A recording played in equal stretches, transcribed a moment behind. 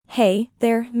Hey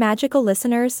there, magical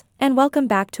listeners, and welcome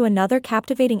back to another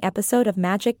captivating episode of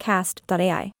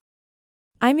MagicCast.ai.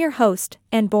 I'm your host,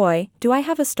 and boy, do I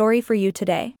have a story for you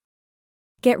today.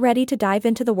 Get ready to dive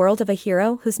into the world of a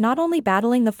hero who's not only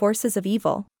battling the forces of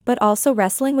evil, but also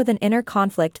wrestling with an inner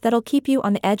conflict that'll keep you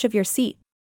on the edge of your seat.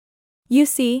 You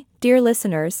see, dear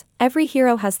listeners, every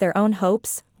hero has their own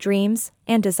hopes, dreams,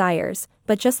 and desires,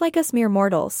 but just like us mere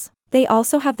mortals, they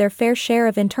also have their fair share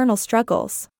of internal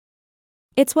struggles.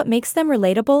 It's what makes them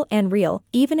relatable and real,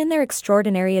 even in their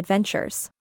extraordinary adventures.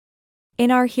 In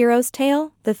our hero's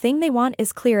tale, the thing they want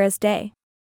is clear as day.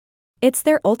 It's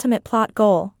their ultimate plot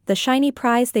goal, the shiny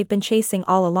prize they've been chasing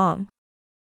all along.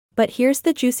 But here's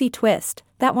the juicy twist,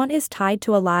 that one is tied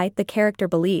to a lie the character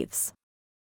believes.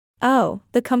 Oh,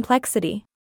 the complexity.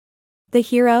 The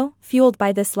hero, fueled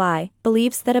by this lie,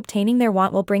 believes that obtaining their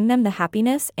want will bring them the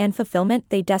happiness and fulfillment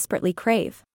they desperately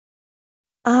crave.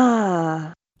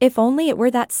 If only it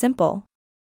were that simple.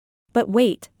 But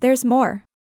wait, there's more.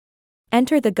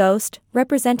 Enter the ghost,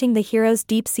 representing the hero's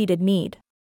deep-seated need.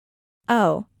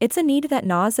 Oh, it's a need that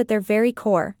gnaws at their very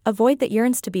core, a void that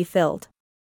yearns to be filled.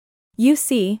 You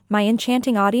see, my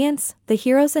enchanting audience, the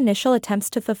hero's initial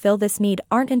attempts to fulfill this need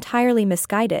aren't entirely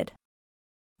misguided.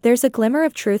 There's a glimmer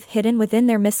of truth hidden within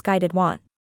their misguided want.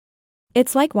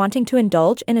 It's like wanting to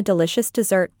indulge in a delicious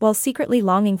dessert while secretly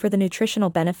longing for the nutritional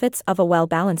benefits of a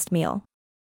well-balanced meal.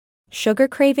 Sugar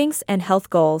cravings and health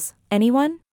goals,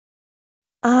 anyone?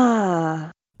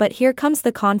 But here comes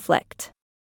the conflict.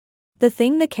 The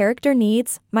thing the character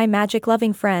needs, my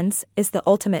magic-loving friends, is the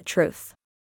ultimate truth.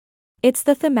 It's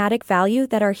the thematic value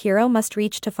that our hero must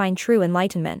reach to find true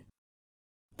enlightenment.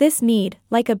 This need,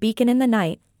 like a beacon in the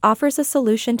night, offers a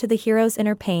solution to the hero's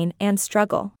inner pain and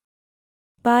struggle.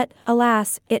 But,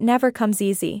 alas, it never comes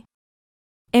easy.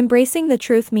 Embracing the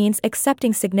truth means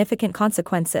accepting significant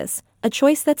consequences, a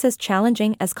choice that's as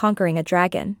challenging as conquering a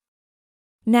dragon.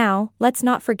 Now, let's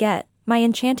not forget, my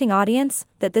enchanting audience,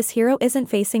 that this hero isn't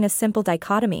facing a simple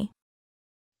dichotomy.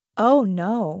 Oh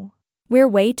no. We're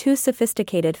way too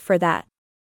sophisticated for that.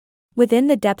 Within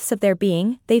the depths of their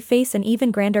being, they face an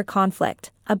even grander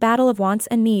conflict, a battle of wants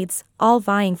and needs, all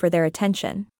vying for their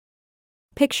attention.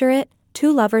 Picture it,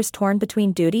 two lovers torn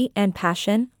between duty and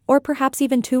passion, or perhaps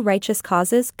even two righteous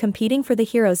causes competing for the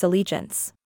hero's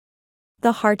allegiance.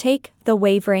 The heartache, the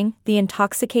wavering, the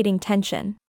intoxicating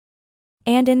tension.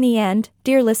 And in the end,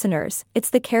 dear listeners, it's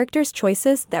the character's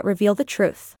choices that reveal the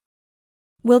truth.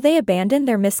 Will they abandon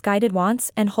their misguided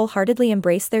wants and wholeheartedly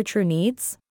embrace their true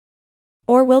needs?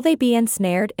 Or will they be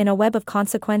ensnared in a web of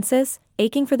consequences,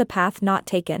 aching for the path not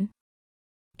taken?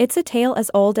 It's a tale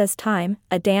as old as time,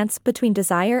 a dance between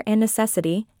desire and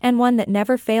necessity, and one that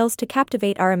never fails to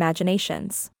captivate our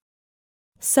imaginations.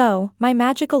 So, my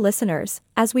magical listeners,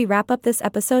 as we wrap up this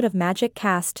episode of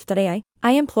MagicCast.ai,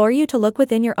 I implore you to look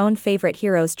within your own favorite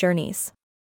heroes' journeys.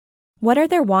 What are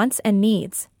their wants and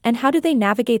needs, and how do they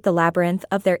navigate the labyrinth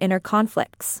of their inner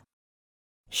conflicts?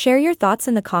 Share your thoughts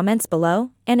in the comments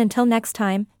below, and until next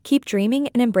time, keep dreaming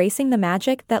and embracing the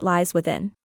magic that lies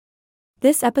within.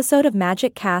 This episode of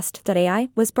MagicCast.ai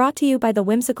was brought to you by the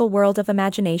whimsical world of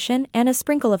imagination and a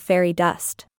sprinkle of fairy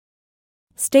dust.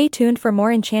 Stay tuned for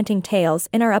more enchanting tales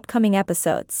in our upcoming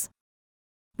episodes.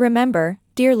 Remember,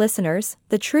 dear listeners,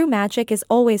 the true magic is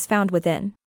always found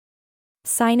within.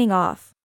 Signing off.